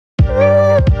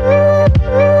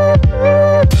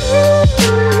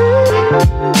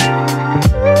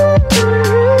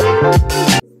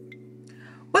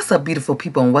What's up, beautiful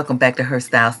people, and welcome back to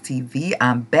HERSTYLEZ TV.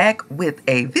 I'm back with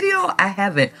a video I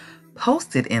haven't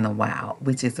posted in a while,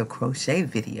 which is a crochet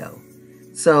video.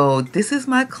 So this is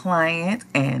my client,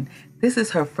 and this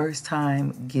is her first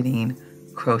time getting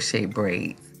crochet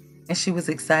braids. And she was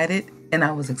excited, and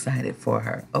I was excited for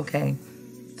her, okay?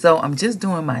 So I'm just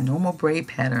doing my normal braid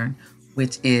pattern,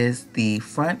 which is the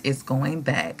front is going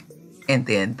back, and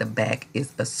then the back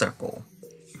is a circle.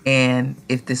 And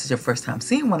if this is your first time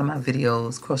seeing one of my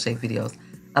videos, crochet videos,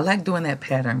 I like doing that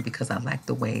pattern because I like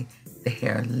the way the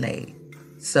hair lay.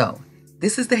 So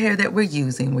this is the hair that we're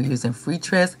using. We're using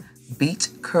Freetress Beach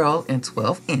Curl in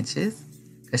 12 inches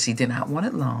because she did not want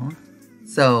it long.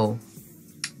 So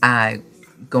I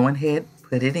go ahead,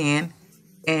 put it in,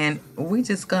 and we're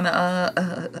just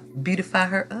gonna beautify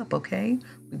her up, okay,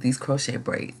 with these crochet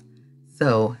braids.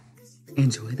 So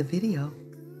enjoy the video.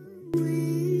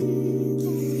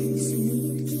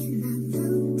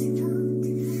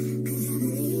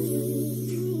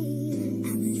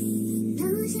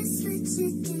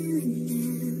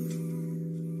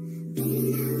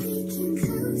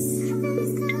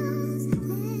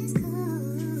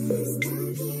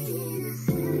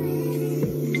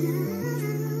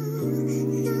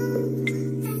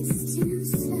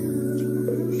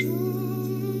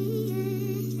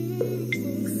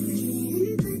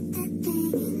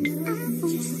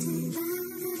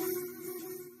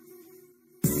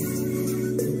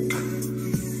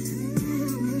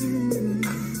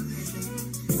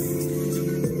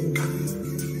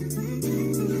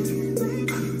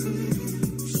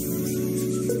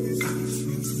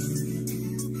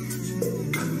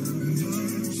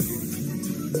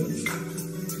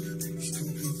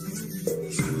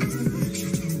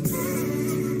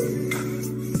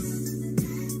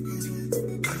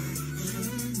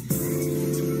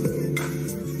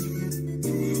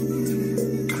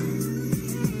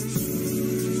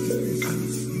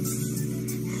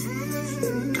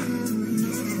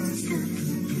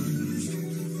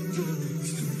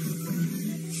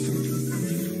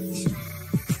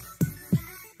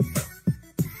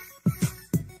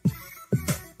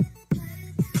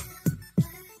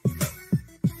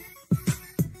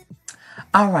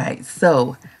 Alright,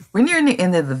 so we're nearing the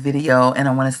end of the video, and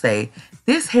I want to say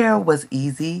this hair was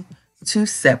easy to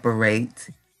separate.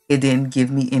 It didn't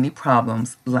give me any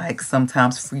problems like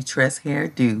sometimes Freetress hair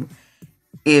do.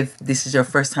 If this is your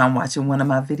first time watching one of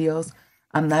my videos,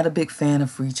 I'm not a big fan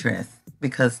of Freetress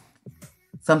because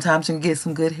sometimes you can get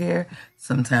some good hair,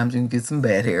 sometimes you can get some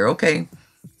bad hair, okay?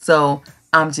 So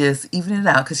I'm just evening it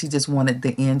out because she just wanted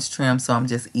the ends trimmed, so I'm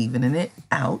just evening it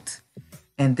out.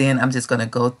 And then I'm just going to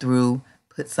go through,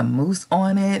 put some mousse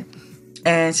on it,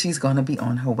 and she's going to be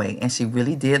on her way. And she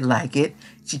really did like it.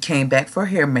 She came back for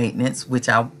hair maintenance, which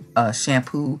I'll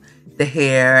shampoo the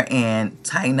hair and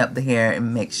tighten up the hair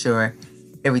and make sure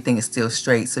everything is still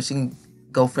straight so she can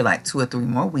go for like 2 or 3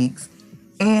 more weeks.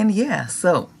 And yeah,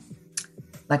 so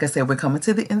like I said, we're coming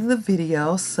to the end of the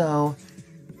video. So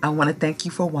I want to thank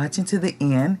you for watching to the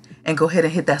end, and go ahead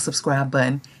and hit that subscribe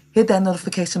button. Hit that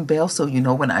notification bell so you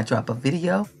know when I drop a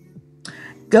video.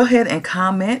 Go ahead and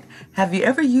comment, have you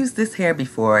ever used this hair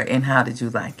before and how did you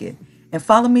like it? And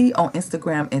follow me on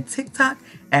Instagram and TikTok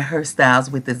at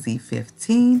HERSTYLEZ with the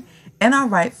Z15. And all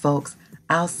right, folks,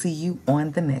 I'll see you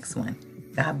on the next one.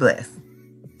 God bless.